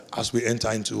as we enter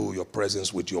into your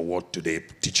presence with your word today,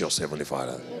 teach us, Heavenly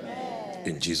Father. Amen.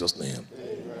 In Jesus' name.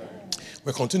 Amen.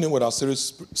 We're continuing with our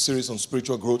series on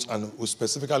spiritual growth, and we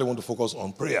specifically want to focus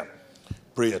on prayer.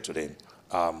 Prayer today.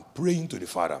 Praying to the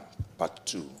Father, part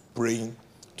 2. Praying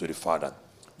to the Father.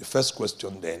 The first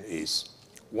question then is,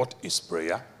 what is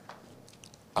prayer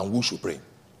and who should pray?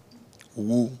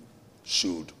 Who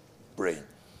should pray?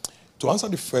 To answer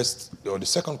the first or the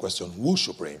second question, who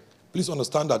should pray? Please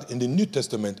understand that in the New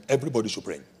Testament, everybody should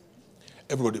pray.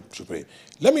 Everybody should pray.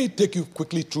 Let me take you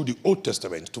quickly through the Old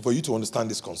Testament for you to understand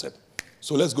this concept.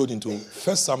 So let's go into 1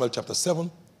 Samuel chapter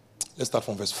 7. Let's start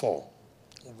from verse 4.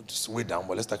 Just way down,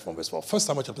 but let's start from verse 4. 1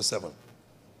 Samuel chapter 7.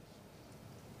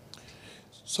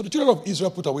 So the children of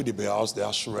Israel put away the Baals, the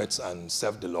Ashtoreths, and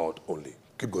served the Lord only.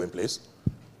 Keep going, please.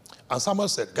 And Samuel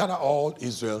said, gather all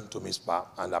Israel to Mizpah,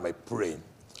 and I may pray.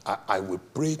 I will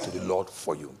pray to the Lord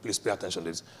for you. Please pay attention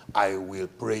to this. I will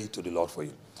pray to the Lord for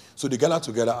you. So they gathered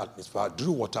together at Mizpah,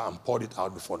 drew water, and poured it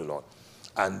out before the Lord.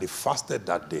 And they fasted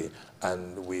that day,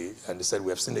 and they said, we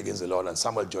have sinned against the Lord. And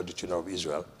Samuel judged the children of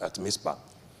Israel at Mizpah.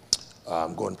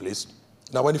 Go on, please.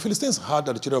 Now, when the Philistines heard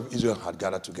that the children of Israel had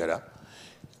gathered together,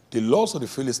 the lords of the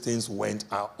Philistines went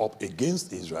up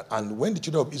against Israel. And when the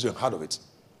children of Israel heard of it,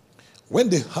 when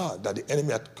they heard that the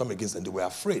enemy had come against them, they were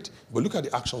afraid. But look at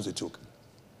the actions they took.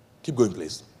 Keep going,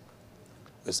 please.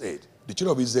 Verse 8. The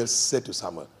children of Israel said to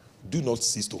Samuel, do not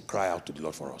cease to cry out to the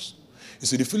Lord for us. You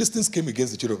see, the Philistines came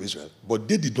against the children of Israel, but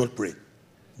they did not pray.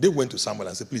 They went to Samuel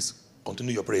and said, please,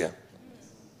 continue your prayer.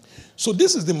 So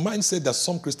this is the mindset that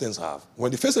some Christians have.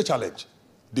 When they face a challenge,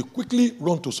 they quickly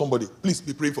run to somebody, please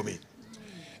be praying for me.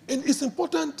 And it's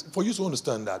important for you to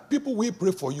understand that people will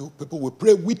pray for you, people will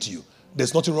pray with you.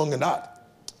 There's nothing wrong in that.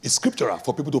 It's scriptural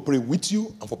for people to pray with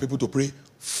you and for people to pray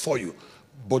for you.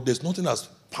 But there's nothing as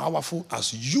powerful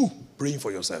as you praying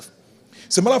for yourself.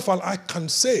 As a matter of fact, I can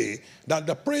say that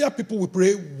the prayer people will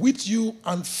pray with you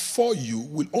and for you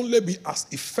will only be as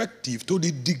effective to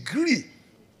the degree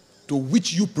to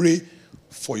which you pray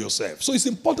for yourself. So it's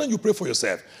important you pray for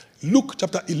yourself. Luke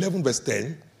chapter 11 verse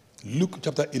 10. Luke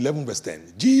chapter 11 verse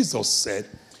 10. Jesus said,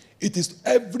 it is to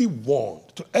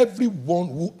everyone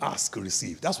who asks,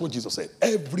 receive. That's what Jesus said.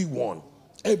 Everyone.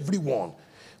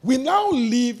 We now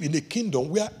live in a kingdom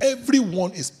where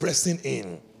everyone is pressing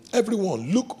in.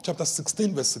 Everyone. Luke chapter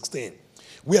 16 verse 16.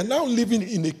 We are now living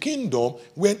in a kingdom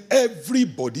where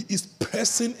everybody is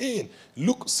pressing in.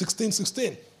 Luke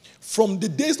 16:16. From the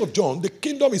days of John, the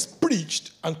kingdom is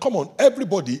preached, and come on,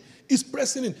 everybody is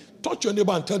pressing in. Touch your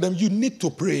neighbor and tell them, you need to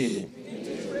pray.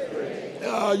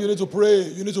 You need to pray.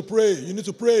 You need to pray. You need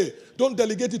to pray. Don't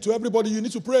delegate it to everybody. You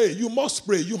need to pray. You must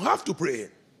pray. You have to pray.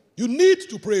 You need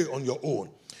to pray on your own.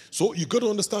 So you got to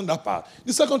understand that part.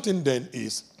 The second thing then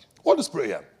is, what is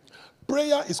prayer?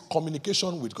 Prayer is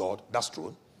communication with God. That's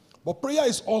true. But prayer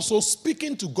is also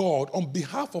speaking to God on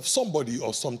behalf of somebody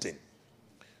or something.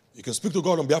 You can speak to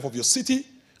God on behalf of your city,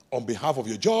 on behalf of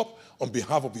your job, on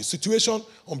behalf of your situation,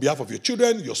 on behalf of your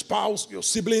children, your spouse, your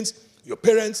siblings, your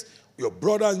parents, your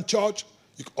brother in church,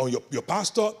 or your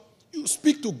pastor. You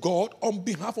speak to God on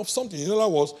behalf of something. In other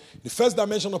words, the first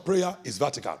dimension of prayer is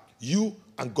vertical. You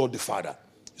and God the Father.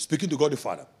 Speaking to God the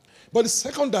Father. But the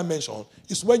second dimension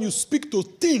is when you speak to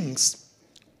things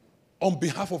on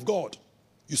behalf of God.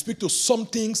 You speak to some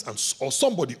things or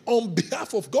somebody on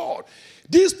behalf of God.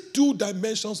 These two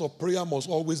dimensions of prayer must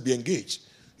always be engaged.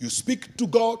 You speak to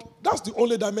God. That's the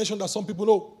only dimension that some people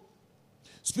know.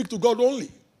 Speak to God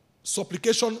only.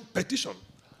 Supplication, petition.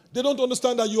 They don't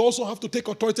understand that you also have to take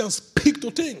authority and speak to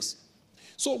things.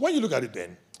 So when you look at it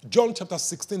then, John chapter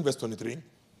 16 verse 23,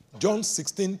 John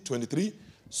 16:23,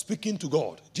 speaking to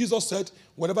God. Jesus said,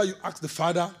 whenever you ask the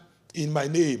Father in my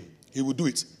name, he will do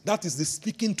it. That is the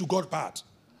speaking to God part.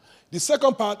 The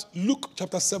second part, Luke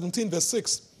chapter 17 verse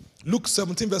 6. Luke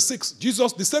 17 verse 6.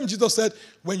 The same Jesus said,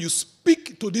 when you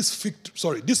speak to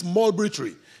this mulberry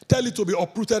tree, tell it to be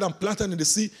uprooted and planted in the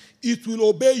sea, it will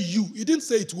obey you. He didn't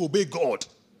say it will obey God.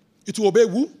 It will obey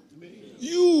who?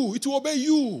 You. It will obey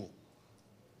you.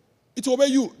 It will obey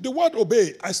you. The word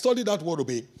obey, I studied that word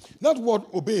obey. That word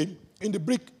obey in the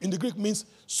Greek means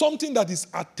something that is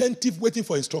attentive, waiting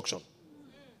for instruction.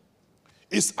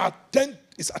 It's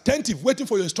attentive, waiting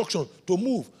for your instruction to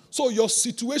move. So your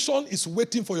situation is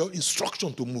waiting for your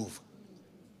instruction to move.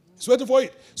 It's waiting for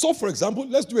it. So for example,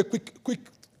 let's do a quick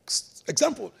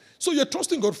example. So you're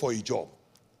trusting God for a job.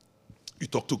 You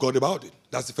talk to God about it.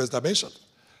 That's the first dimension.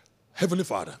 Heavenly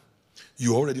Father,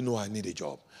 you already know I need a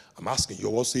job. I'm asking,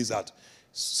 your word says that,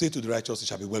 say to the righteous, it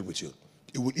shall be well with you.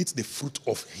 It will eat the fruit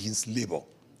of his labor,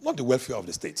 not the welfare of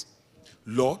the state.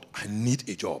 Lord, I need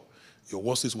a job. Your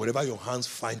word says, whatever your hands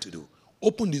find to do,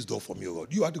 Open this door for me, O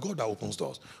God. You are the God that opens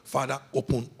doors. Father,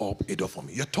 open up a door for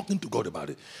me. You're talking to God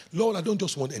about it. Lord, I don't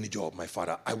just want any job, my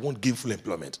Father. I want gainful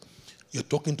employment. You're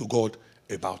talking to God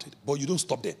about it. But you don't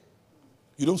stop there.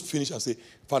 You don't finish and say,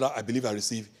 Father, I believe I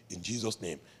receive in Jesus'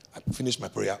 name. I finish my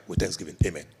prayer with thanksgiving.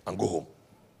 Amen. And go home.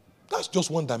 That's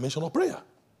just one dimension of prayer.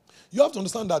 You have to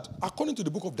understand that according to the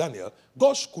book of Daniel,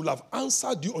 God could have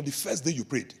answered you on the first day you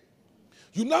prayed.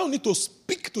 You now need to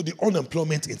speak to the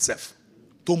unemployment itself,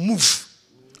 to move.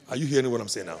 Are you hearing what I'm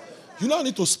saying now? You now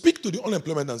need to speak to the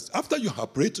unemployment. And after you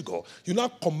have prayed to God, you now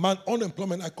command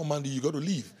unemployment. I command you got to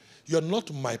leave. You are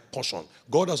not my portion.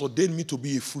 God has ordained me to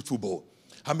be a fruitful bowl.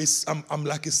 I'm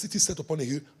like a city set upon a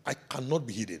hill. I cannot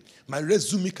be hidden. My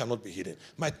resume cannot be hidden.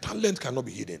 My talent cannot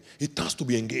be hidden. It has to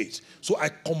be engaged. So I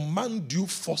command you,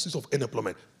 forces of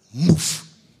unemployment, move.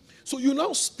 So you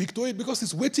now speak to it because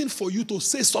it's waiting for you to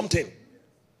say something.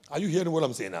 Are you hearing what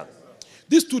I'm saying now?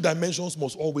 These two dimensions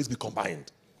must always be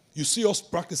combined. You see us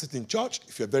practice it in church.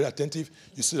 If you're very attentive,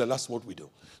 you see that that's what we do.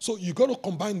 So you got to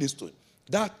combine these two.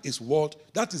 That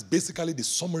is basically the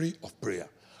summary of prayer.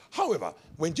 However,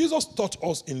 when Jesus taught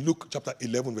us in Luke chapter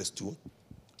 11, verse 2,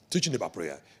 teaching about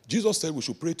prayer, Jesus said we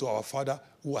should pray to our Father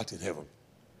who art in heaven.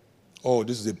 Oh,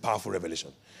 this is a powerful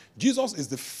revelation. Jesus is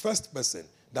the first person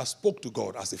that spoke to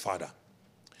God as a father.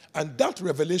 And that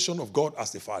revelation of God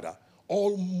as a father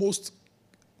almost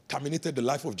terminated the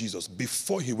life of Jesus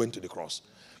before he went to the cross.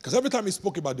 Because every time he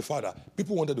spoke about the Father,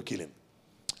 people wanted to kill him.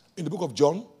 In the book of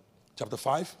John, chapter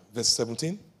 5, verse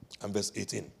 17 and verse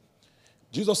 18.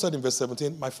 Jesus said in verse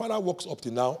 17, my Father walks up to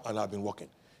now and I've been walking.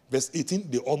 Verse 18,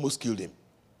 they almost killed him.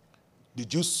 The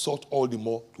Jews sought all the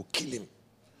more to kill him.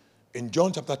 In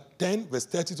John chapter 10, verse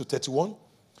 30 to 31,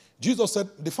 Jesus said,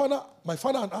 my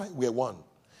Father and I were one.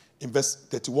 In verse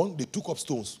 31, they took up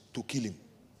stones to kill him.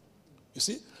 You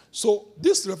see? So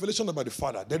this revelation about the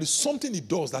Father, there is something he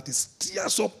does that it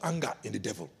stirs up anger in the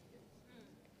devil.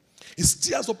 It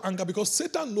stirs up anger because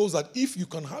Satan knows that if you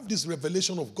can have this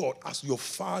revelation of God as your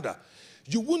Father,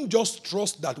 you wouldn't just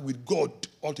trust that with God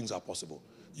all things are possible.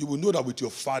 You will know that with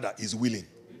your Father is willing.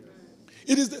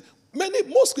 It is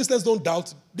most Christians don't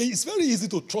doubt. It's very easy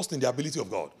to trust in the ability of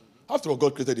God. After all,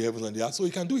 God created the heavens and the earth, so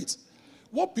he can do it.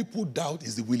 What people doubt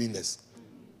is the willingness.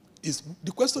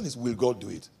 The question is, will God do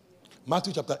it?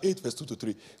 Matthew chapter 8, verse 2 to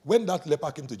 3. When that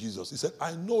leper came to Jesus, he said,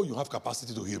 I know you have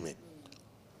capacity to heal me,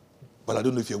 but I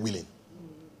don't know if you're willing.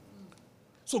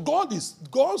 So God's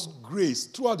grace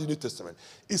throughout the New Testament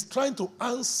is trying to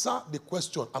answer the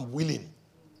question, I'm willing.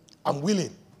 I'm willing.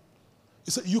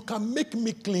 He said, you can make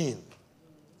me clean.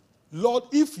 Lord,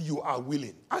 if you are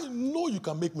willing. I know you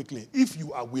can make me clean if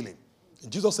you are willing.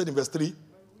 And Jesus said in verse 3,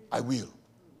 I will.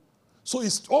 So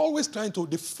he's always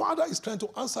the Father is trying to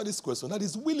answer this question, that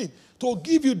he's willing to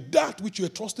give you that which you're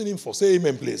trusting him for. Say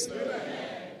amen, please. Amen.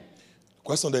 The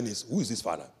question then is, who is this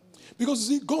Father? Because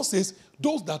you see, God says,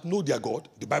 those that know their God,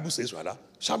 the Bible says rather,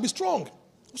 shall be strong.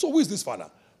 So who is this Father?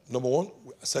 Number one,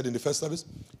 I said in the first service,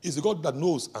 is the God that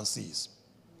knows and sees.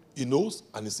 He knows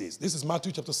and he sees. This is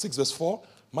Matthew chapter 6, verse 4,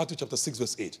 Matthew chapter 6,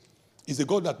 verse 8. Is a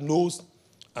God that knows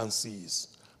and sees.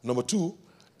 Number two,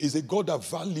 is a God that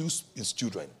values his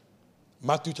children.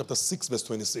 Matthew chapter 6, verse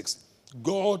 26.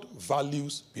 God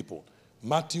values people.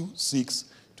 Matthew 6,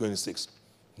 26.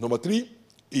 Number three,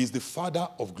 is the Father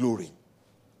of glory.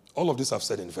 All of this I've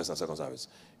said in the first and second service.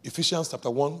 Ephesians chapter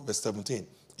 1, verse 17,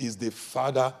 is the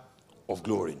Father of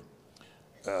glory.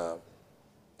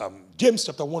 James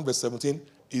chapter 1, verse 17,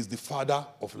 is the Father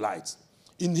of light.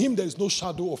 In him there is no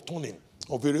shadow of turning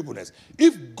or variableness.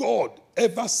 If God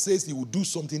ever says he will do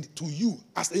something to you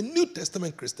as a New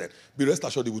Testament Christian, be rest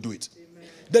assured he will do it. Amen.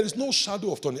 There is no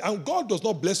shadow of turning. And God does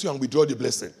not bless you and withdraw the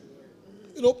blessing.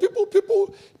 You know,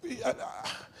 people,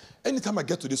 anytime I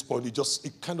get to this point,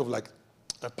 it kind of like,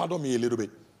 pardon me a little bit,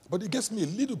 but it gets me a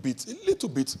little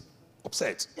bit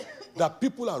upset that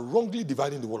people are wrongly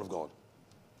dividing the word of God.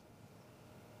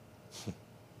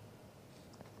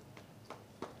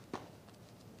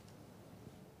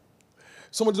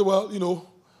 Somebody said, well,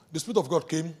 the Spirit of God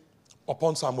came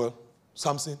upon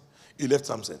Samson, he left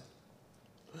Samson.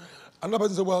 Another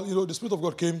person said, well, the Spirit of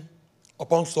God came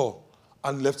upon Saul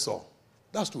and left Saul.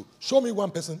 That's true. Show me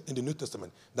one person in the New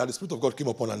Testament that the Spirit of God came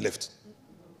upon and left.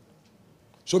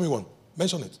 Show me one.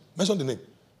 Mention it. Mention the name.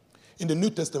 In the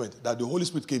New Testament that the Holy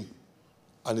Spirit came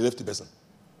and he left the person.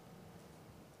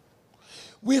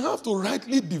 We have to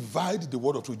rightly divide the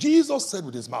word of truth. Jesus said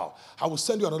with his mouth, I will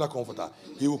send you another comforter.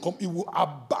 He will come. He will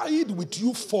abide with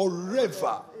you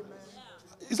forever.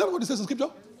 Is that what it says in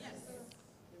Scripture?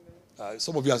 Yes.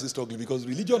 Some of you are still struggling because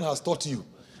religion has taught you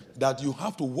that you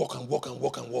have to walk and walk and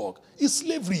walk and walk. It's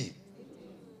slavery.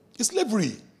 It's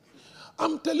slavery.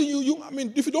 I'm telling you,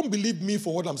 if you don't believe me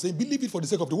for what I'm saying, believe it for the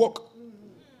sake of the work.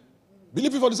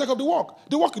 Believe it for the sake of the work.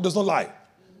 The work does not lie.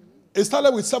 It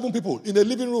started with 7 people in a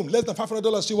living room, less than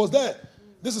 $500. She was there.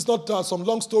 This is not some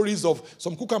long stories of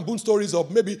some Cook and Boone stories of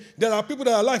maybe there are people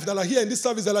that are alive that are here in this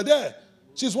service that are there.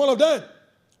 She's one of them.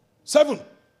 7.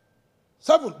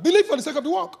 Believe for the sake of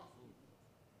the work.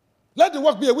 Let the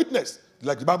work be a witness.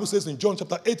 Like the Bible says in John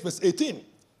chapter 8, verse 18.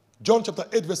 John chapter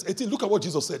 8, verse 18. Look at what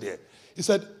Jesus said here. He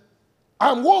said, I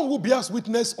am one who bears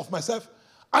witness of myself,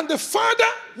 and the Father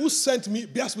who sent me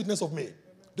bears witness of me.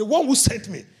 The one who sent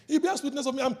me, he bears witness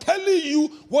of me. I'm telling you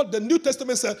what the New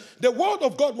Testament said. The word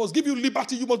of God must give you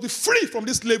liberty. You must be free from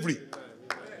this slavery.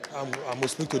 I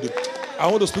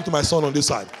want to speak to my son on this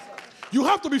side. You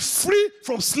have to be free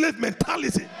from slave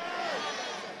mentality.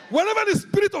 Wherever the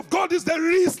Spirit of God is,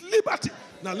 there is liberty.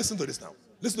 Now listen to this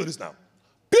now.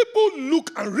 People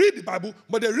look and read the Bible,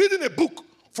 but they're reading a book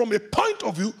from a point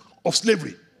of view of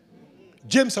slavery.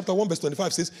 James chapter 1 verse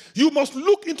 25 says, you must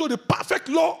look into the perfect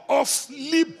law of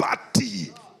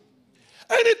liberty.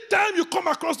 Anytime you come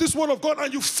across this word of God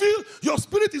and you feel your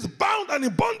spirit is bound and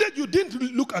in bondage, you didn't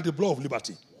look at the law of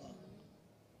liberty.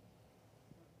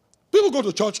 People go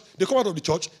to church, they come out of the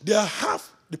church, they are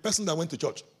half the person that went to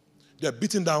church. They are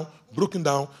beaten down, broken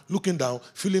down, looking down,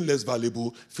 feeling less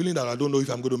valuable, feeling that I don't know if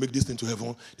I'm going to make this thing to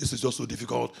heaven. This is just so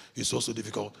difficult. It's so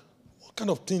difficult. What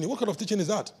kind of teaching is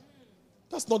that?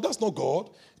 That's not God.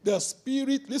 Their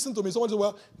spirit, listen to me. Someone said,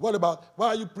 well, what about, why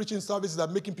are you preaching services that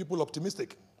are making people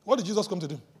optimistic? What did Jesus come to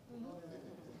do?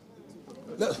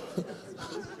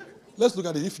 Let's look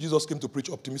at it if Jesus came to preach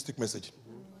optimistic message.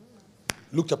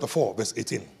 Luke chapter 4, verse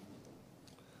 18.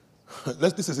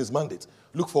 This is his mandate.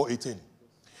 Luke 4:18.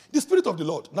 The Spirit of the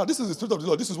Lord. Now, this is the Spirit of the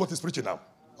Lord. This is what he's preaching now.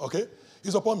 Okay?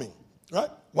 He's upon me. Right?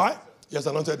 Why? He has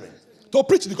anointed me. To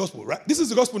preach the gospel, right? This is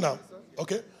the gospel now.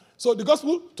 Okay? So the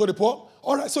gospel to the poor.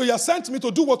 All right, so he has sent me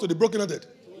to do what to the brokenhearted?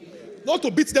 Not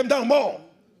to beat them down more.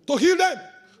 To heal them.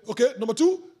 Okay, number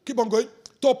 2, keep on going.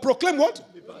 To proclaim what?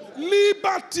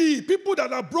 Liberty. People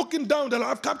that are broken down, that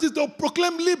have captives, they'll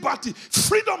proclaim liberty.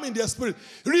 Freedom in their spirit.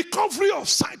 Recovery of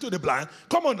sight to the blind.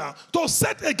 Come on now. To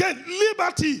set again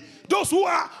liberty. Those who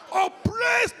are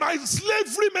oppressed by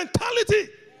slavery mentality.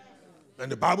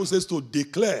 And the Bible says to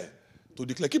declare.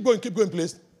 Keep going,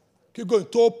 please. Keep going.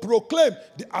 To proclaim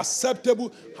the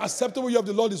acceptable year of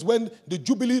the Lord is when the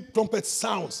Jubilee trumpet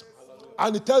sounds.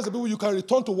 And it tells the people you can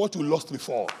return to what you lost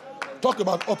before. Talk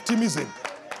about optimism.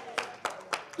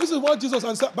 This is what Jesus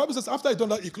answered. The Bible says after he done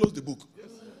that, he closed the book.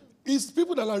 It's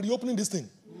people that are reopening this thing.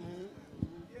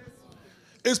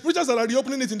 It's preachers that are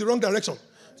reopening it in the wrong direction.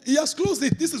 He has closed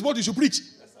it. This is what you should preach.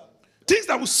 Things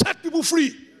that will set people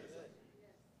free.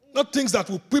 Not things that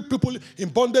will put people in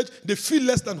bondage. They feel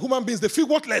less than human beings. They feel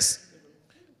worthless.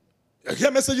 I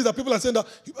hear messages that people are saying that,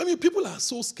 people are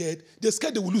so scared. They're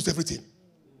scared they will lose everything.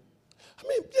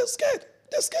 They're scared.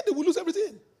 They're scared they will lose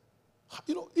everything.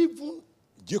 Even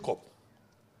Jacob,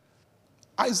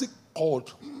 Isaac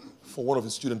called for one of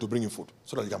his children to bring him food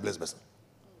so that he can bless the person.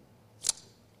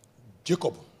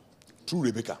 Jacob, through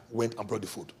Rebekah, went and brought the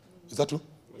food. Is that true?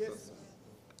 Yes.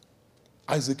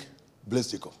 Isaac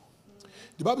blessed Jacob.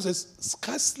 The Bible says,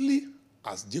 scarcely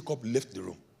as Jacob left the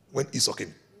room when Esau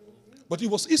came. But it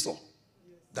was Esau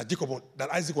that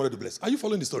Isaac wanted to bless. Are you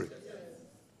following the story? Yes.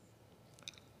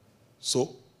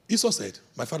 So Esau said,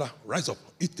 my father, rise up,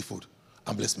 eat the food,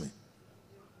 and bless me.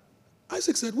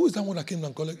 Isaac said, who is that one that came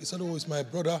and called? He said, oh, it's my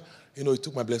brother. He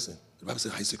took my blessing. The Bible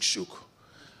said Isaac shook.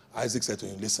 Isaac said to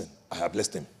him, listen, I have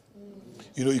blessed him.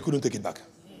 He couldn't take it back.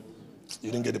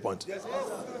 You didn't get the point. Yes,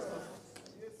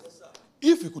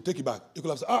 if he could take it back, he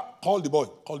could have said, call the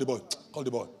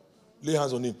boy. Lay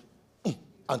hands on him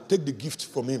and take the gift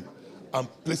from him and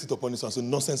place it upon his son. So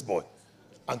nonsense boy.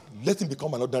 And let him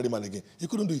become an ordinary man again. He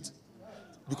couldn't do it.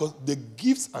 Because the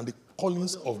gifts and the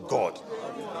callings of God.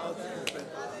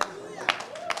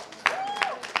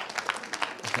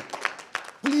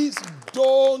 Please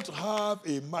don't have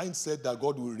a mindset that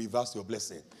God will reverse your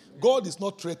blessing. God is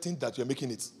not threatened that you're making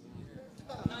it.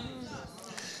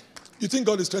 You think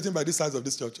God is threatened by the size of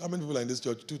this church? How many people are in this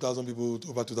church? 2,000 people,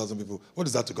 over 2,000 people. What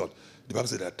is that to God? The Bible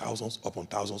says there are thousands upon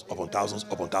thousands upon thousands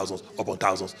upon thousands upon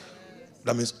thousands.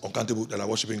 That means uncountable that are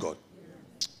worshiping God.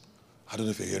 I don't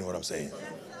know if you're hearing what I'm saying.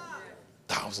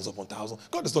 Thousands upon thousands.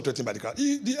 God is not threatened by the crowd.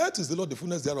 The earth is the Lord, the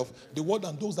fullness thereof, the world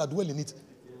and those that dwell in it.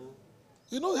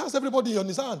 He has everybody in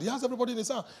his hand. He has everybody in his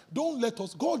hand. Don't let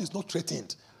us, God is not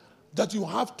threatened that you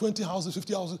have 20 houses,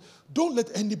 50 houses. Don't let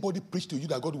anybody preach to you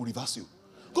that God will reverse you.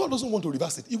 God doesn't want to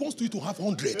reverse it. He wants you to have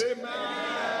 100. Amen.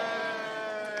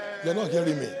 You're not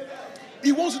hearing me.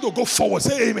 He wants you to go forward.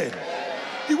 Say amen.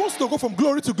 He wants you to go from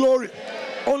glory to glory.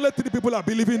 Only 3 people are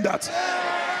believing that.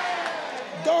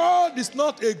 God is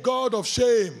not a God of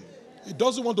shame. He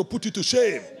doesn't want to put you to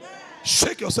shame.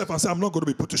 Shake yourself and say, I'm not going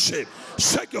to be put to shame.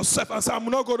 Shake yourself and say, I'm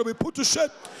not going to be put to shame.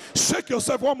 Shake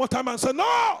yourself one more time and say,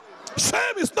 no,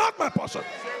 shame is not my portion.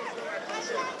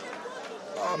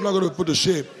 I'm not going to be put to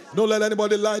shame. Don't let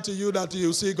anybody lie to you that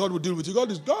you see God will deal with you.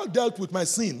 God dealt with my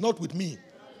sin, not with me.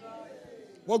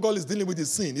 What God is dealing with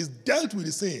is sin. He's dealt with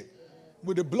the sin,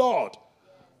 with the blood.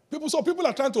 People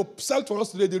are trying to sell to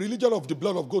us today the religion of the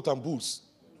blood of goat and bulls.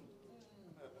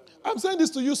 I'm saying this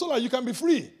to you so that you can be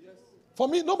free. For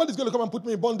me, nobody's going to come and put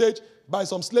me in bondage by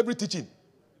some slavery teaching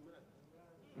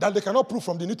that they cannot prove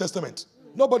from the New Testament.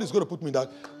 Nobody's going to put me in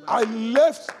that. I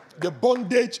left the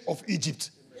bondage of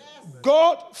Egypt.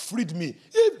 God freed me.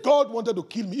 If God wanted to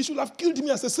kill me, he should have killed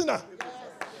me as a sinner.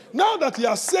 Now that he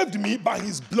has saved me by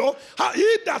his blood,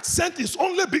 he that sent his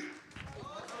only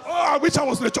I wish I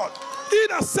was in the church. He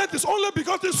that sent his only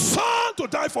begotten Son to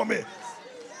die for me.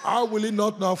 How will he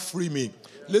not now free me?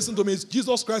 Listen to me.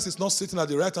 Jesus Christ is not sitting at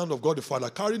the right hand of God the Father,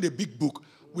 carrying a big book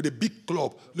with a big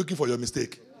club, looking for your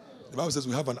mistake. The Bible says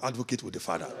we have an advocate with the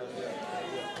Father.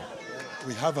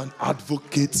 We have an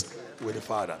advocate with the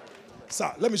Father.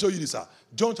 Sir, let me show you this, sir.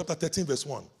 John chapter 13, verse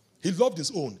 1. He loved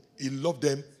his own. He loved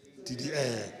them to the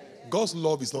end. God's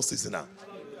love is not seasonal.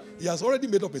 He has already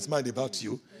made up his mind about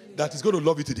you that he's going to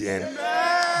love you to the end.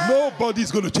 Nobody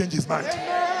is going to change his mind.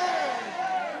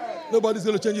 Nobody's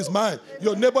going to change his mind.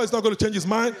 Your neighbor is not going to change his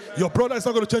mind. Your brother is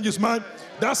not going to change his mind.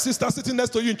 That sister sitting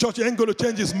next to you in church ain't going to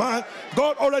change his mind.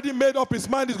 God already made up his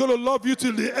mind. He's going to love you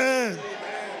till the end.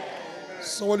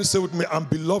 Somebody say with me, I'm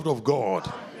beloved of God.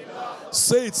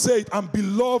 Say it. I'm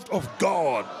beloved of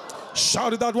God.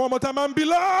 Shout it out one more time. I'm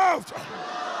beloved.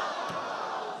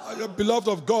 You're beloved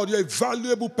of God. You're a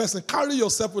valuable person. Carry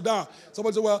yourself with that.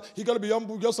 Somebody say, well, you got to be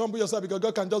humble. Just humble yourself because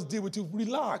God can just deal with you.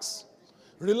 Relax.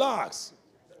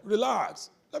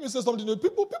 Let me say something to you.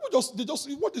 People just,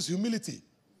 what is humility?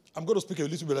 I'm going to speak a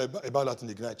little bit about that in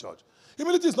the Ignite Church.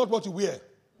 Humility is not what you wear.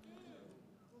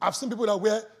 I've seen people that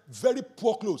wear very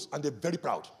poor clothes and they're very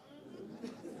proud.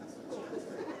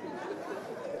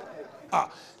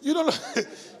 You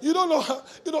don't know,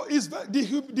 it's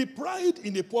the pride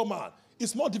in a poor man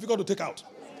is more difficult to take out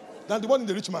than the one in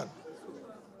the rich man.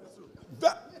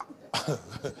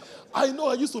 I know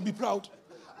I used to be proud,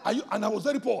 and I was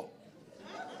very poor.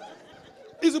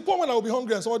 It's a poor man that will be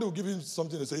hungry and somebody will give him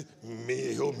something to say,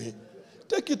 me, help me.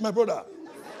 Take it, my brother.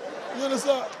 You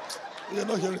understand? You're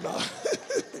not hearing now.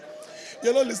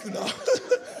 You're not listening now.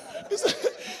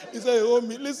 He said, oh,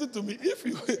 me, listen to me. If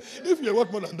you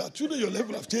want more than that, you know your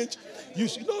level of change. You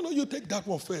should, you take that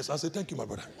one first. I say, thank you, my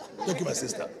brother. Thank you, my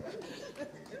sister.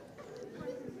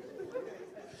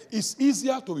 It's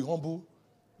easier to be humble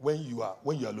when you are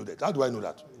loaded. How do I know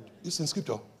that? It's in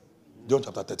Scripture. John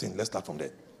chapter 13. Let's start from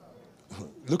there.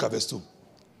 Look at verse 2.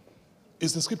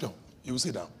 It's in Scripture. You will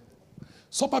see now.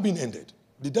 Supper being ended,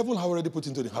 the devil had already put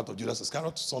into the heart of Judas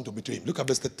Iscariot, son to betray him. Look at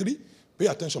verse 3. Pay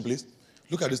attention, please.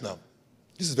 Look at this now.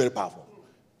 This is very powerful.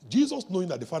 Jesus, knowing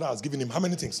that the Father has given him how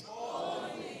many things?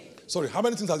 Sorry, how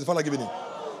many things has the Father given him?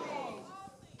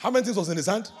 How many things was in his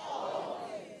hand?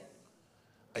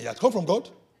 And he had come from God,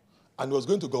 and he was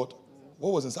going to God.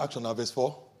 What was his action now? Verse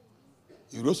 4.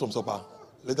 He rose from supper,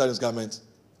 laid down his garment,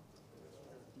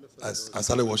 and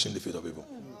started washing the feet of people.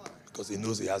 Because he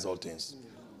knows he has all things.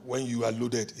 When you are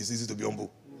loaded, it's easy to be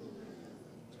humble.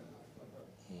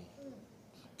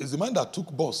 It's the man that took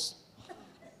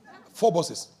 4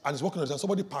 buses, and he's walking on the side.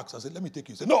 Somebody parks and said, let me take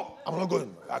you. He said, no, I'm not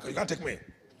going. You can't take me.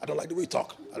 I don't like the way you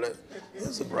talk.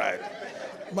 It's a bride.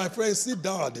 My friend, sit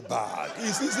down at the back.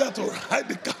 It's easier to ride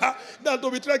the car than to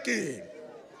be trekking.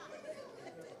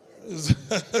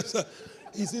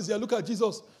 It's easier. Look at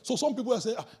Jesus. So some people are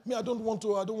saying, me, I don't want to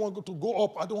go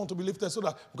up. I don't want to be lifted so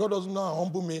that God doesn't now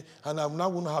humble me and I now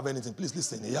won't have anything. Please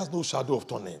listen. He has no shadow of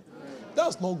turning.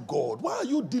 That's not God. Why are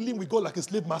you dealing with God like a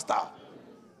slave master?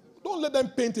 Don't let them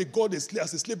paint a God as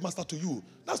a slave master to you.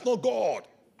 That's not God.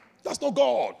 That's not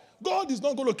God. God is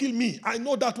not going to kill me. I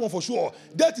know that one for sure.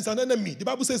 Death is an enemy. The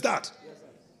Bible says that.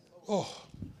 Oh.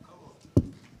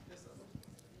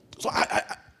 So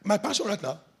my passion right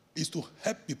now is to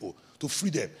help people, to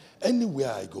free them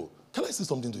anywhere I go. Can I say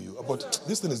something to you? But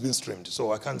this thing is being streamed,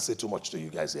 so I can't say too much to you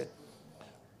guys here.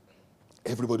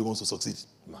 Everybody wants to succeed.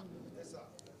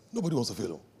 Nobody wants to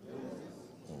fail.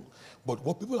 But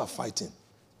what people are fighting,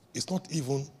 they're not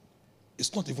even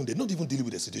dealing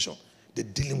with the situation. They're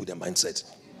dealing with their mindset.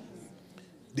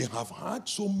 They have had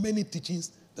so many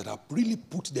teachings that have really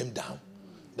put them down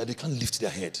that they can't lift their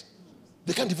head.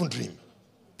 They can't even dream.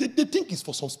 They think it's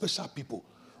for some special people.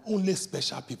 Only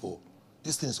special people.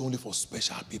 This thing is only for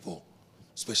special people.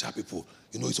 Special people.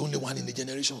 You know, it's only one in the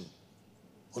generation.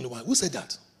 Only one. Who said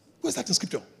that? Where's that in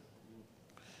scripture?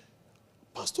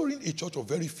 Pastoring a church of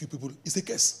very few people is a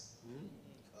curse.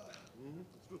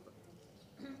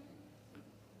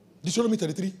 Deuteronomy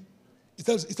 33. It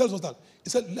tells us that.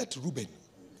 It said, let Reuben.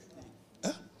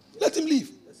 Let him live.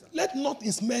 Let not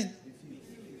his men.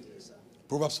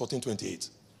 Proverbs 14:28.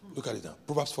 Look at it now.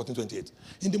 Proverbs 14:28.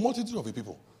 In the multitude of a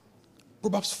people.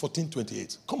 Proverbs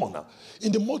 14:28. Come on now.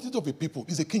 In the multitude of a people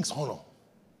is a king's honor.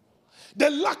 The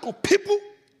lack of people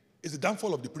is the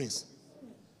downfall of the prince.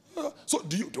 So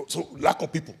lack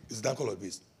of people is the downfall of the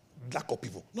prince. Lack of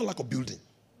people, not lack of building.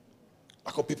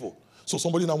 Lack of people. So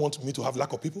somebody now wants me to have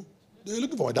lack of people? You're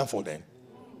looking for my downfall then.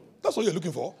 That's what you're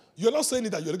looking for. You're not saying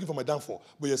that you're looking for my downfall,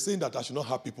 but you're saying that I should not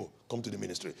have people come to the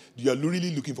ministry. You're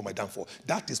really looking for my downfall.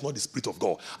 That is not the Spirit of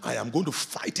God. I am going to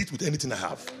fight it with anything I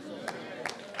have.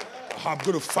 I'm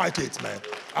going to fight it, man.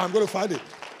 I'm going to fight it.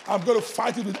 I'm going to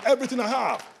fight it with everything I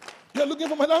have. You're looking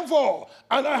for my downfall.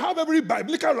 And I have every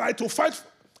biblical right to fight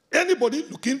anybody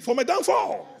looking for my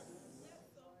downfall.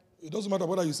 It doesn't matter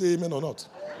whether you say amen or not.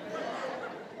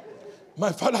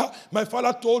 My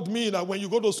father told me that when you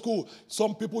go to school,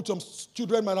 some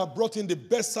children might have brought in the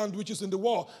best sandwiches in the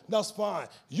world. That's fine.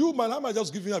 You, man, I might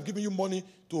just have given you money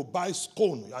to buy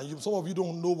scone. And some of you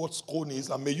don't know what scone is,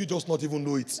 and may you just not even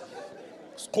know it.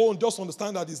 Scone, just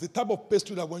understand that it's the type of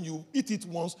pastry that when you eat it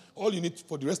once, all you need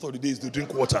for the rest of the day is to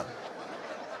drink water.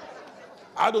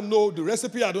 I don't know the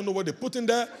recipe. I don't know what they put in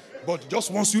there. But just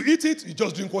once you eat it, you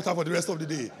just drink water for the rest of the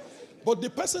day. But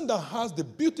the person that has the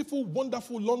beautiful,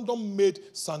 wonderful, London-made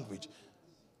sandwich,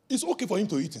 it's okay for him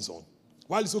to eat his own,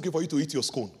 while it's okay for you to eat your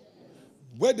scone.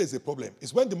 Where there's a problem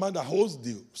is when the man that holds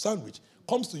the sandwich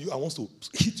comes to you and wants to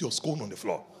hit your scone on the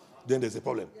floor. Then there's a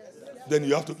problem. Then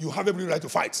you have every right to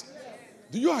fight.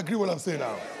 Do you agree what I'm saying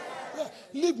now? Yeah.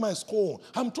 Leave my scone.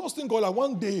 I'm trusting God that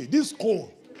one day, this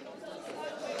scone,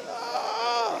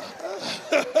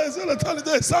 it's going to turn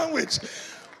into a sandwich.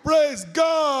 Praise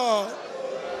God.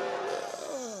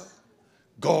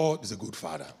 God is a good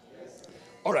father.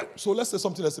 All right, so let's say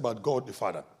something else about God the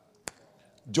Father.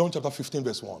 John chapter 15,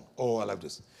 verse 1. Oh, I love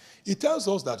this. It tells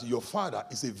us that your father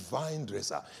is a vine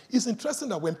dresser. It's interesting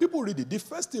that when people read it, the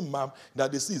first thing, ma'am,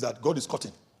 that they see is that God is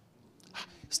cutting.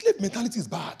 Slave mentality is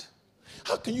bad.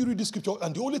 How can you read this scripture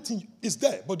and the only thing is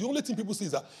there, but the only thing people see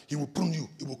is that he will prune you,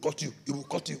 he will cut you, he will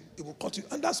cut you, he will cut you.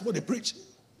 And that's what they preach.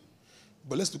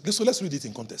 But let's read it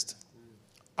in context.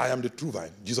 I am the true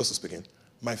vine. Jesus is speaking.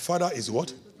 My father is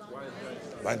what?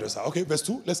 Vine dresser. Okay, verse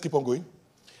 2. Let's keep on going.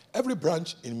 Every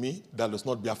branch in me that does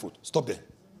not bear fruit. Stop there.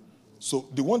 So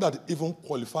the one that even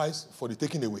qualifies for the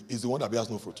taking away is the one that bears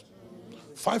no fruit.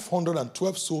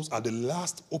 512 souls at the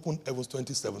last open heavens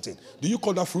 2017. Do you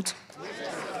call that fruit?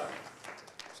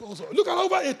 So look at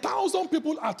over 1,000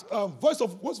 people at Voice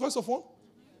of One.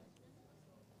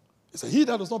 It's a he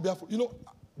that does not bear fruit. You know,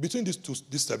 between this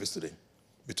service today,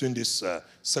 between this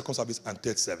second service and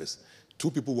third service, 2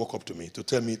 people walk up to me to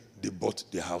tell me they bought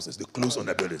their houses, they closed on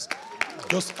their buildings.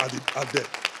 Just at the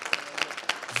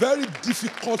very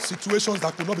difficult situations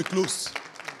that could not be closed.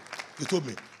 They told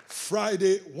me.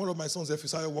 Friday, one of my sons,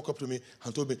 Ephesiah, walked up to me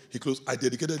and told me he closed. I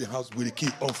dedicated the house with a key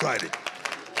on Friday.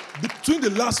 Between the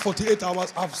last 48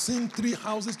 hours, I've seen 3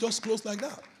 houses just closed like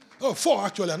that. Oh, 4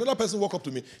 actually. Another person walked up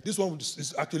to me. This one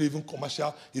is actually even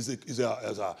commercial. He's a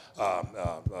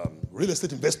real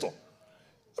estate investor.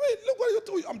 I mean, look what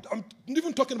you're doing. I'm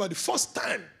even talking about the first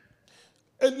time.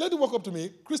 A lady walked up to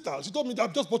me, Crystal. She told me that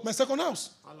I've just bought my second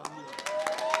house.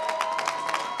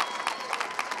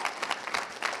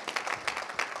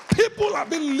 People have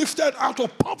been lifted out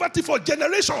of poverty for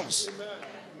generations. Amen.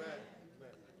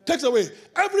 Takes away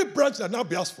every branch that now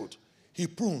bears fruit. He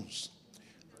prunes.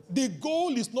 The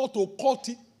goal is not to cut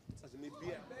it.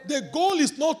 The goal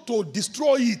is not to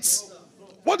destroy it.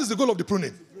 What is the goal of the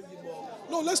pruning?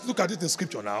 No, let's look at it in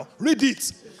scripture now. Read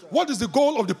it. What is the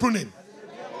goal of the pruning?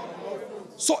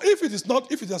 So if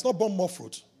it has not borne more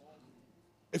fruit,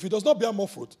 if it does not bear more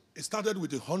fruit, it started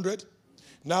with 100,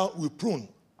 now we prune,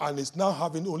 and it's now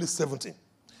having only 70.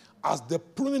 Has the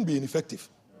pruning been effective?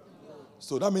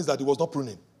 So that means that it was not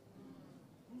pruning.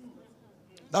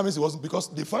 That means it wasn't,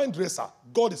 because the vine dresser,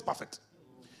 God is perfect.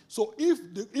 So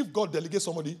if God delegates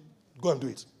somebody, go and do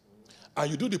it.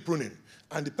 And you do the pruning,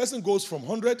 and the person goes from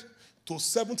 100 to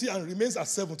 70 and remains at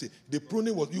 70. The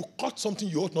pruning was, you cut something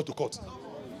you ought not to cut.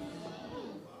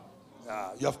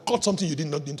 You have cut something you did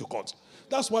not need to cut.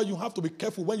 That's why you have to be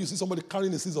careful when you see somebody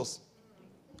carrying the scissors.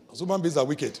 Human beings are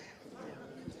wicked.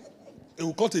 It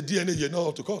will cut a DNA you know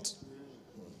how to cut.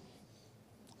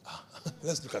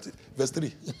 Let's look at it. Verse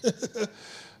 3.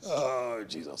 Oh,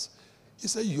 Jesus. He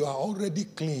said, you are already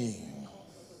clean.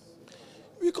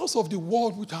 Because of the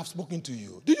word which I have spoken to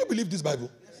you. Do you believe this Bible?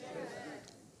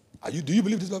 Yes, do you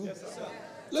believe this Bible? Yes, sir.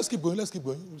 Let's keep going.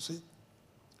 You see.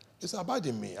 It's abide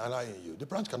in me and I in you. The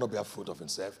branch cannot bear fruit of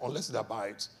himself unless it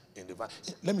abides in the vine.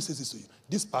 Let me say this to you.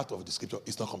 This part of the scripture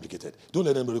is not complicated. Don't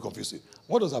let anybody confuse you.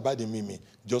 What does abide in me mean?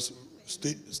 Just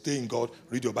stay in God,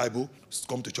 read your Bible,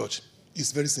 come to church.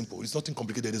 It's very simple. It's nothing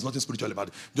complicated. There's nothing spiritual about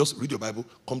it. Just read your Bible,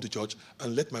 come to church,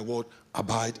 and let my word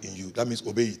abide in you. That means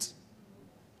obey it.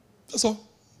 That's all.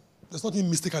 There's nothing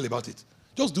mystical about it.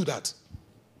 Just do that.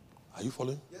 Are you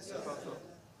following? Yes, sir.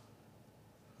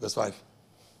 Verse 5.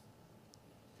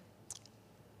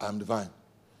 I am the vine.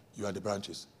 You are the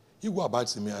branches. He who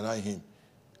abides in me and I in him.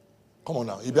 Come on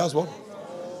now. He bears what?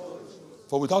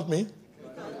 For without me.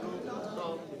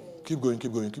 Keep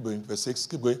going. Verse 6.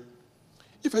 Keep going.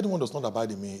 If anyone does not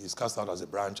abide in me, he is cast out as a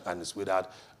branch and is withered,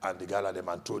 and they gather them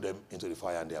and throw them into the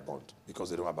fire and they are burnt,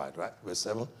 because they don't abide, right? Verse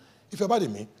 7. If you abide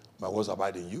in me, my words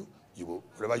abide in you. You will,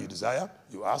 whatever you desire,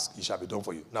 you ask, it shall be done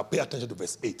for you. Now pay attention to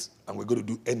verse 8, and we're going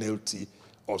to do NLT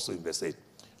also in verse 8.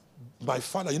 My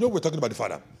Father, you know we're talking about the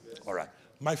Father. Yes. All right.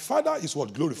 My Father is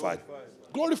what? Glorified.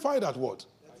 Glorified at what?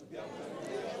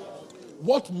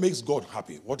 What makes God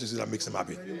happy? What is it that makes him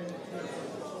happy?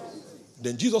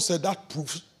 Then Jesus said that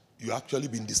proves you actually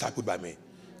been discipled by me.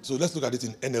 So let's look at it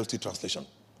in NLT translation.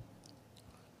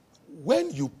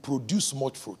 When you produce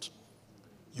much fruit,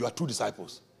 you are true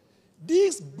disciples.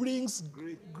 This brings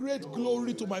great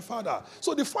glory to my Father.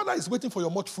 So the Father is waiting for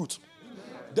your much fruit.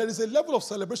 There is a level of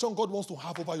celebration God wants to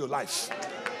have over your life.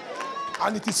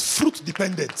 And it is fruit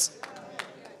dependent.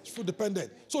 It's fruit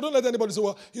dependent. So don't let anybody say,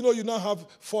 well, you now have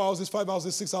 4 houses, 5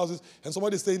 houses, 6 houses, and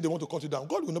somebody is saying they want to cut you down.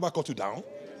 God will never cut you down.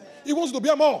 He wants you to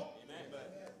be more.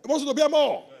 He wants you to be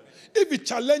more. If he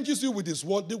challenges you with his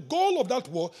word, the goal of that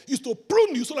word is to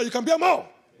prune you so that you can be more.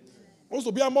 He wants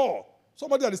to be more.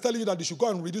 Somebody that is telling you that you should go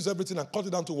and reduce everything and cut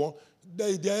it down to one,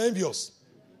 they are envious.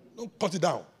 Don't cut it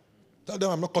down. Tell them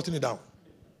I'm not cutting it down.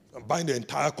 I'm buying the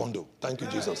entire condo. Thank you,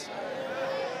 Jesus.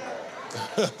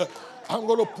 I'm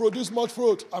going to produce much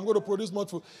fruit.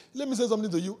 Let me say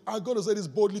something to you. I'm going to say this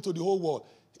boldly to the whole world.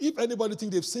 If anybody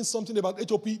thinks they've seen something about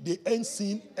HOP, they ain't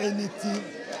seen anything.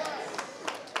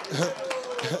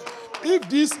 If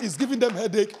this is giving them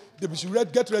headache, they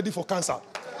should get ready for cancer.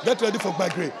 Get ready for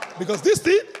migraine. Because this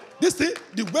thing,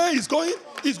 the way it's going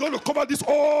to cover this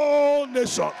whole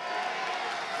nation.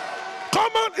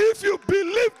 Come on, if you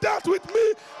believe that with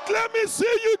me, let me see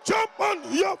you jump on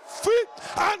your feet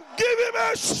and give him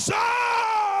a shout.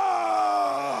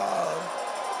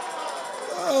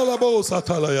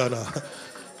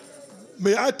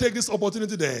 May I take this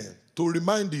opportunity then to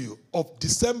remind you of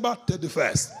December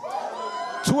 31st,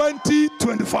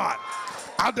 2025,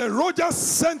 at the Rogers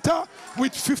Center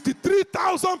with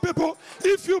 53,000 people.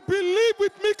 If you believe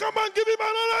with me, come and give him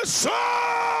another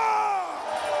shout.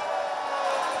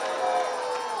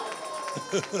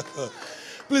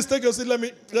 Please take your seat. Let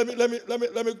me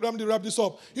wrap this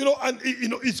up.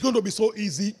 It's going to be so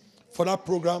easy for that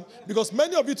program, because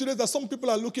many of you today, that some people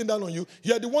are looking down on you.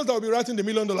 You are the ones that will be writing the $1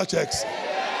 million checks.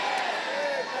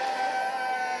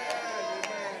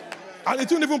 And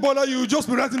it won't even bother you. You'll just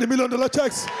be writing the $1 million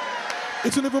checks.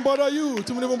 It won't even bother you.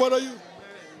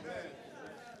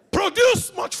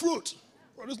 Produce much fruit.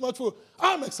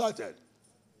 I'm excited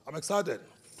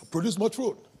to produce much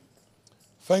fruit.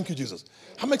 Thank you, Jesus.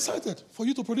 I'm excited for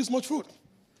you to produce much fruit.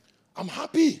 I'm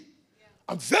happy.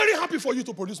 I'm very happy for you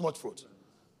to produce much fruit.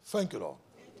 Thank you, Lord.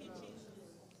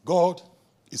 God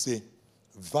is a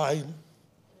vine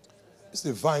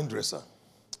dresser.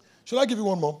 Should I give you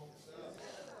one more?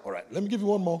 All right, let me give you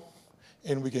one more,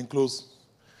 and we can close.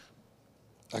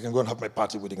 I can go and have my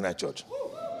party with Ignite Church.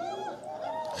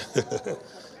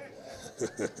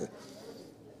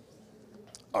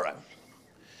 All right.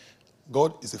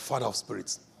 God is a father of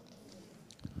spirits.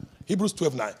 Hebrews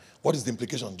 12:9. What is the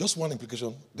implication? Just one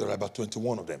implication. There are about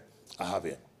 21 of them I have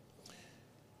here.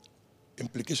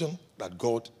 Implication that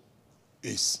God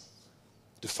is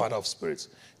the father of spirits.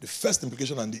 The first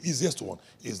implication, and the easiest one,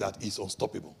 is that he's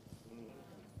unstoppable.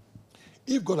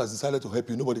 If God has decided to help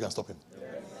you, nobody can stop him.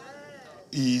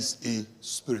 He is a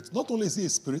spirit. Not only is he a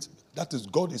spirit, that is,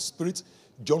 God is spirit,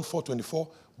 John 4:24,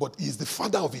 but he is the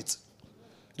father of it.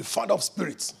 The father of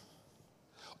spirits.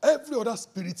 Every other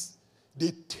spirit,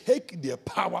 they take their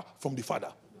power from the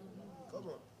Father. Come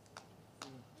on.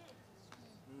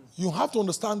 You have to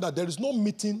understand that there is no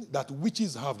meeting that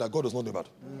witches have that God does not know about.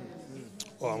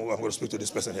 Oh, I'm going to speak to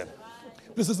this person here.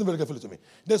 Please listen very carefully to me.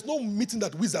 There's no meeting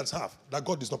that wizards have that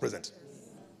God is not present.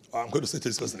 Oh, I'm going to say to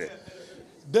this person here.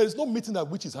 There is no meeting that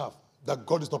witches have that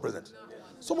God is not present.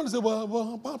 Somebody say,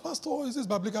 well, Pastor, is this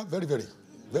biblical? Very, very,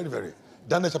 very, very.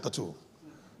 Daniel chapter 2.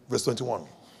 Verse 21.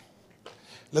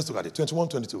 Let's look at it. 21,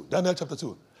 22. Daniel chapter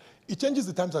 2. He changes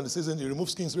the times and the season. He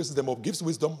removes kings, raises them up, gives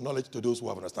wisdom, knowledge to those who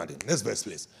have understanding. Next verse,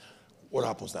 please. What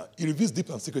happens now? He reveals deep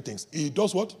and secret things. He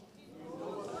does what?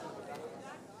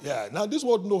 Yeah. Now, this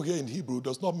word know here in Hebrew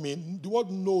does not mean, the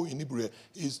word know in Hebrew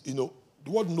is, the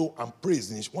word know and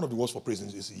praise, one of the words for praise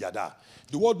is yada.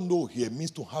 The word know here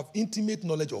means to have intimate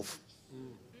knowledge of.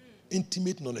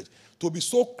 Intimate knowledge. To be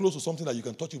so close to something that you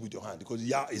can touch it with your hand. Because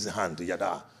ya is a hand,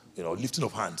 yada. Lifting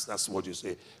of hands. That's what you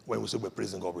say when we say we're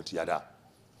praising God with yada.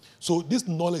 So this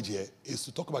knowledge here is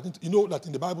to talk about, that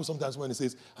in the Bible sometimes when it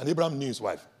says, and Abraham knew his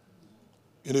wife.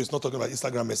 It's not talking about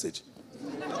Instagram message.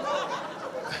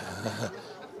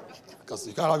 Because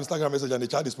you can't have Instagram message and the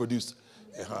child is produced.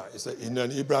 It said, and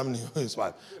Abraham knew his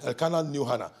wife. Elkanah knew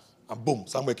Hannah. And boom,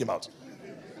 somewhere came out.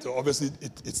 So obviously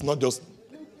it's not just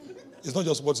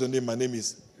what's your name, my name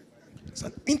is. It's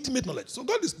an intimate knowledge. So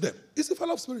God is there. He's the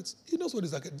Father of spirits. He knows what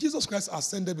is like. Jesus Christ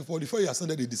ascended before he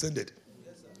ascended, he descended.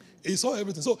 He saw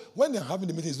everything. So when they're having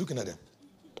the meeting, he's looking at them.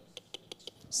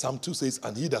 Psalm 2 says,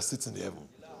 and he that sits in the heaven.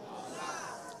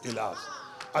 He laughs.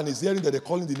 And he's hearing that they're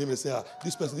calling the name and saying,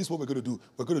 this person, this is what we're going to do.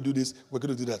 We're going to do this. We're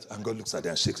going to do that. And God looks at them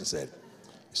and shakes his head.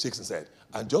 Shakes his head.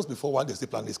 And just before one day they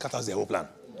plan, he scatters their whole plan.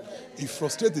 He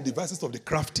frustrates the devices of the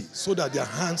crafty so that their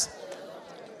hands,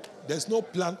 there's no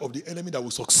plan of the enemy that will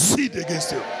succeed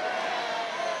against you.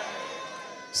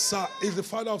 Sir, is the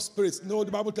Father of spirits. No,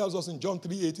 the Bible tells us in John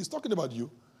 3:8, he's talking about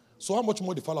you. So how much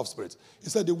more the Father of spirits? He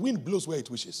said the wind blows where it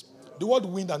wishes. The word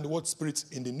wind and the word spirit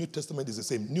in the New Testament is the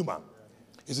same. Pneuma.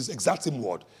 It's the exact same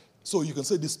word. So you can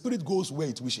say the spirit goes where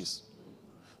it wishes.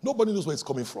 Nobody knows where it's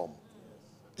coming from.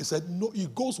 He said, no,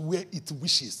 it goes where it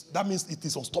wishes. That means it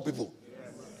is unstoppable.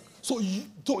 So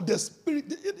the spirit,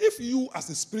 if you as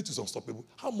a spirit is unstoppable,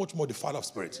 how much more the Father of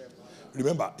spirits?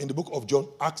 Remember, in the book of John,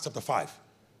 Acts chapter 5,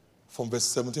 from verse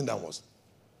 17 downwards.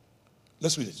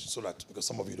 Let's read it so that, because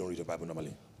some of you don't read the Bible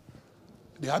normally.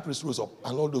 The high priest rose up,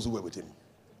 and all those who were with him,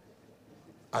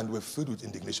 and were filled with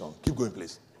indignation. Keep going,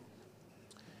 please.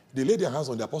 They laid their hands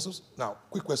on the apostles. Now,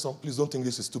 quick question. Please don't think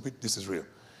this is stupid. This is real.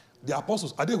 The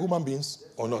apostles, are they human beings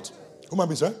or not? Human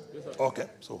beings, right? Yes, okay.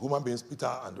 So human beings, Peter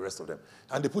and the rest of them.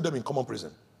 And they put them in common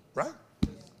prison, right?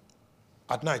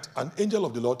 At night, an angel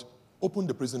of the Lord opened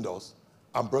the prison doors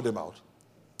and brought them out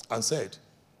and said,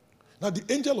 now the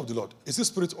angel of the Lord, is it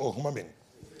spirit or human being?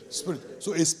 Spirit.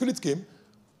 So a spirit came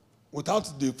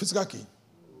without the physical key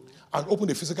and opened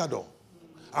the physical door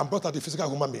and brought out the physical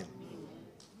human being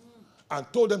and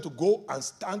told them to go and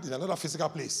stand in another physical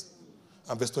place.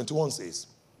 And verse 21 says,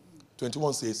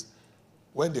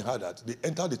 when they heard that, they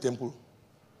entered the temple.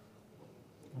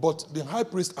 But the high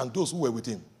priest and those who were with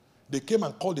him, they came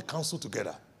and called the council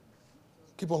together.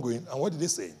 Keep on going. And what did they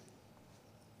say?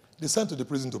 They sent to the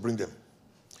prison to bring them.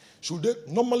 Should they,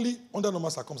 normally, under normal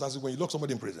circumstances, when you lock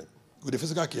somebody in prison with a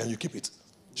physical key and you keep it,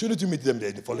 shouldn't you meet them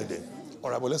there the following day? All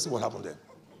right, well, let's see what happened there.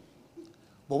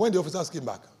 But when the officers came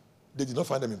back, they did not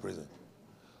find them in prison.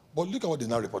 But look at what they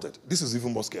now reported. This is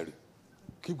even more scary.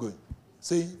 Keep going.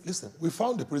 Saying, listen, we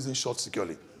found the prison shut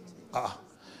securely.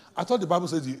 I thought the Bible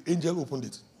says the angel opened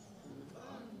it.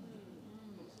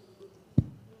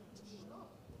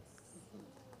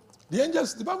 The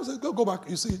angels, the Bible says, go back,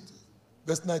 you see it.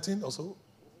 Verse 19 also.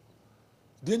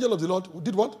 The angel of the Lord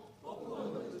did what?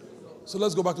 So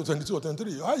let's go back to 22 or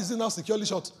 23. Why is it now securely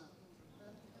shut?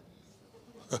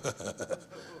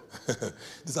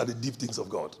 These are the deep things of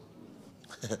God.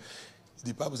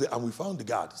 The Bible says, and we found the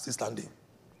guard still standing.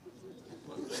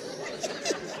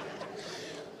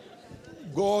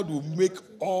 God will make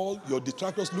all your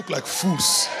detractors look like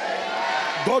fools.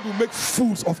 God will make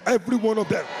fools of every one of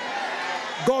them.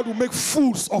 God will make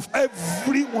fools of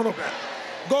every one of them.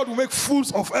 God will make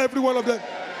fools of every one of them.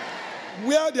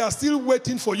 Where they are still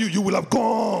waiting for you, you will have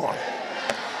gone.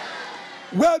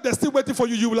 Where they're still waiting for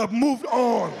you, you will have moved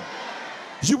on.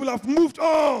 You will have moved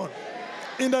on.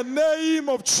 In the name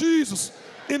of Jesus.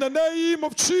 In the name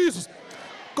of Jesus.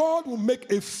 God will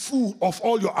make a fool of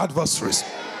all your adversaries.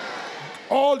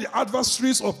 All the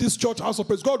adversaries of this church house of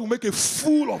praise, God will make a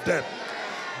fool of them.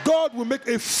 God will make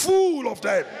a fool of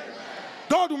them.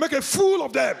 God will make a fool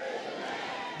of them.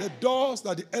 The doors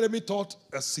that the enemy thought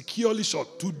are securely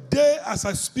shut, today as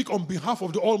I speak on behalf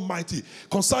of the Almighty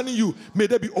concerning you, may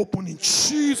they be open in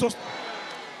Jesus.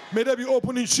 May they be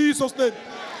open in Jesus' name.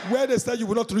 Where they said you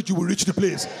will not reach, you will reach the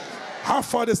place. How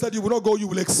far they said you will not go, you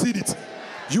will exceed it.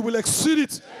 You will exceed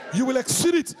it. You will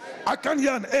exceed it. I can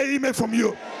hear an amen from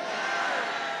you.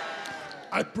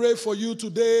 I pray for you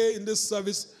today in this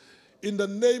service. In the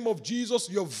name of Jesus,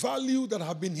 your value that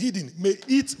have been hidden, may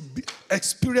it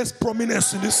experience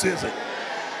prominence in this season.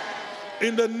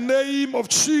 In the name of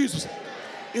Jesus,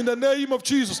 In the name of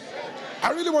Jesus.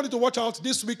 I really want you to watch out.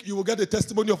 This week, you will get a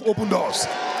testimony of open doors.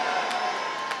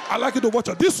 I like you to watch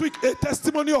out. This week, a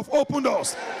testimony of open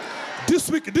doors. This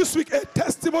week, a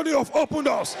testimony of open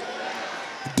doors.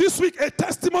 This week, a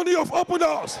testimony of open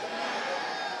doors.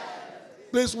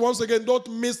 Please, once again, don't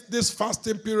miss this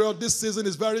fasting period. This season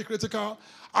is very critical.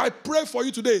 I pray for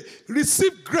you today.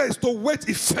 Receive grace to wait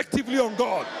effectively on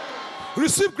God.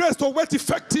 Receive grace to wait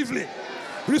effectively.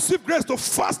 Receive grace to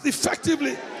fast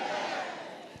effectively.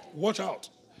 Watch out.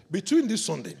 Between this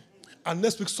Sunday and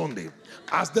next week Sunday,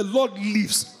 as the Lord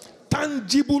lives,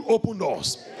 tangible open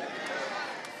doors.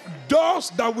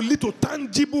 Doors that will lead to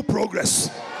tangible progress.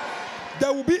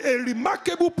 There will be a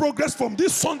remarkable progress from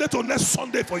this Sunday to next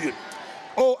Sunday for you.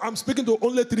 Oh, I'm speaking to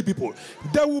only 3 people.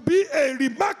 There will be a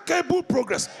remarkable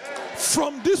progress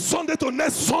from this Sunday to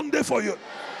next Sunday for you.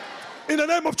 In the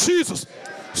name of Jesus,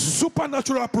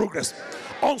 supernatural progress,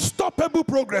 unstoppable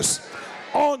progress,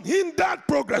 unhindered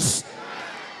progress.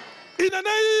 In the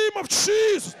name of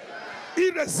Jesus,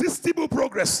 irresistible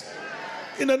progress.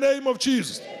 In the name of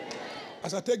Jesus.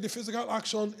 As I take the physical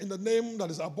action in the name that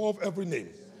is above every name,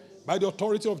 by the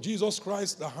authority of Jesus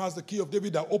Christ that has the key of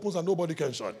David that opens and nobody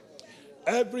can shut.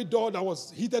 Every door that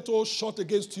was hitherto shut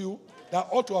against you that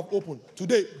ought to have opened,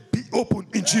 today be open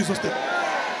in Jesus' name.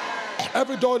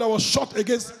 Every door that was shut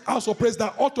against House of Praise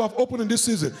that ought to have opened in this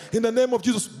season, in the name of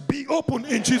Jesus, be open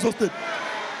in Jesus' name.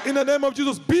 In the name of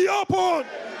Jesus, be open.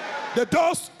 The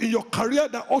doors in your career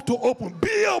that ought to open,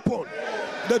 be open.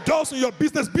 The doors in your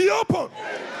business, be open.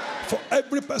 For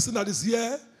every person that is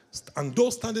here, and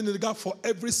those standing in the gap, for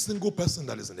every single person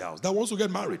that is in the house that wants to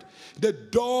get married, the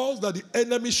doors that the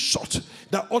enemy shut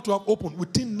that ought to have opened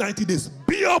within 90 days,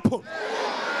 be open.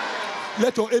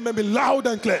 Let your amen be loud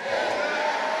and clear.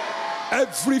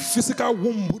 Every physical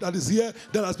womb that is here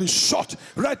that has been shut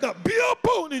right now, be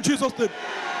open in Jesus' name.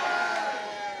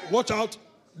 Watch out.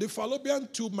 The fallopian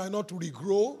tube might not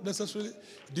regrow necessarily.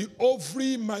 The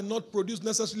ovary might not produce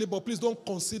necessarily, but please don't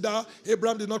consider,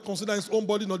 Abraham did not consider his own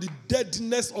body nor the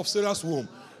deadness of Sarah's womb.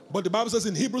 But the Bible says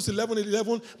in Hebrews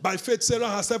 11:11, by faith Sarah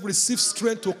herself received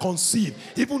strength to conceive,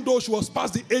 even though she was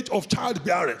past the age of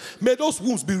childbearing. May those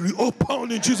wombs be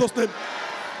reopened in Jesus' name.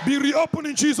 Be reopened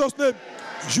in Jesus' name.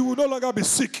 You will no longer be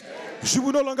sick. You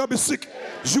will no longer be sick.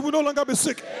 You will no longer be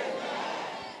sick.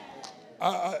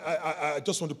 I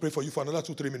just want to pray for you for another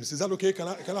 2-3 minutes. Is that okay? Can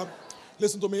I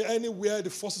listen to me? Anywhere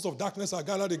the forces of darkness are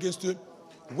gathered against you,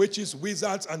 witches,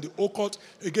 wizards, and the occult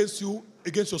against you,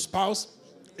 against your spouse,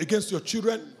 against your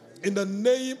children, in the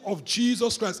name of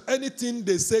Jesus Christ, anything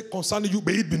they say concerning you,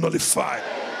 may it be nullified.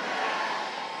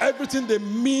 Everything they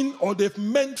mean or they've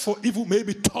meant for evil may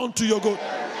be turned to your good.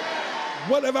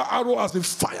 Whatever arrow has been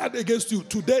fired against you,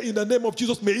 today in the name of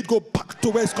Jesus, may it go back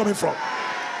to where it's coming from.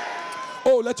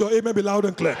 Oh, let your amen be loud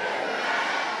and clear.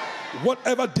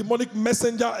 Whatever demonic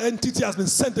messenger entity has been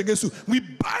sent against you, we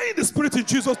bind the spirit in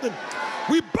Jesus' name.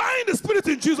 We bind the spirit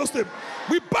in Jesus' name.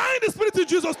 We bind the spirit in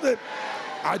Jesus' name.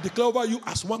 I declare over you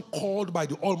as one called by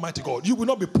the Almighty God. You will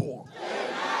not be poor.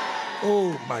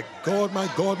 Oh, my God,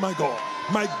 my God, my God.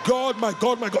 My God, my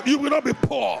God, my God. You will not be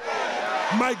poor.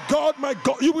 My God,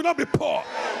 you will not be poor.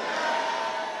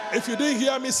 If you didn't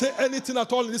hear me say anything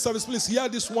at all in this service, please hear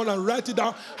this one and write it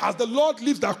down. As the Lord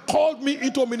lives that called me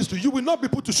into ministry, you will not be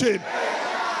put to shame.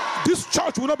 This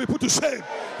church will not be put to shame.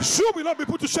 You will not be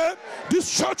put to shame.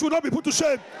 This church will not be put to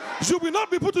shame. You will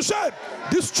not be put to shame.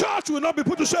 This church will not be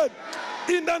put to shame.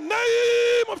 In the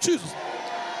name of Jesus.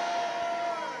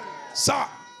 Sir,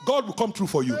 God will come through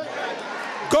for you.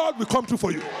 God will come through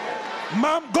for you.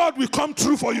 Ma'am, God will come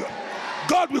through for you.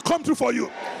 God will come through for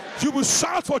you. You will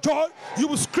shout for joy. You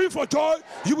will scream for joy.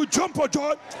 You will jump for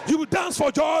joy. You will dance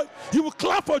for joy. You will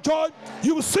clap for joy.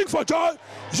 You will sing for joy.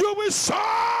 You will shout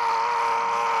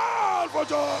for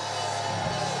joy.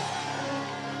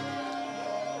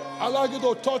 I'd like you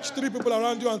to touch 3 people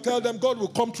around you and tell them God will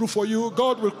come through for you.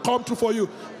 God will come through for you.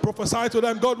 Prophesy to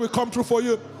them. God will come through for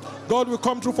you. God will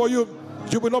come through for you.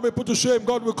 You will not be put to shame.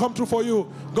 God will come through for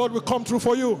you. God will come through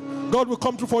for you. God will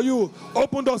come through for you.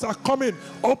 Open doors are coming.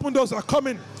 Open doors are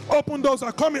coming. Open doors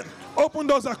are coming. Open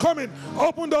doors are coming.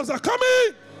 Open doors are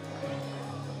coming.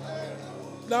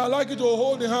 Now I'd like you to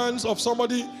hold the hands of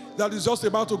somebody that is just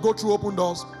about to go through open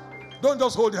doors. Don't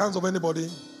just hold the hands of anybody.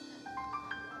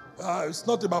 It's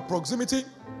not about proximity.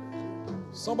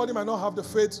 Somebody might not have the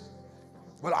faith,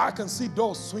 but I can see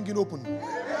doors swinging open.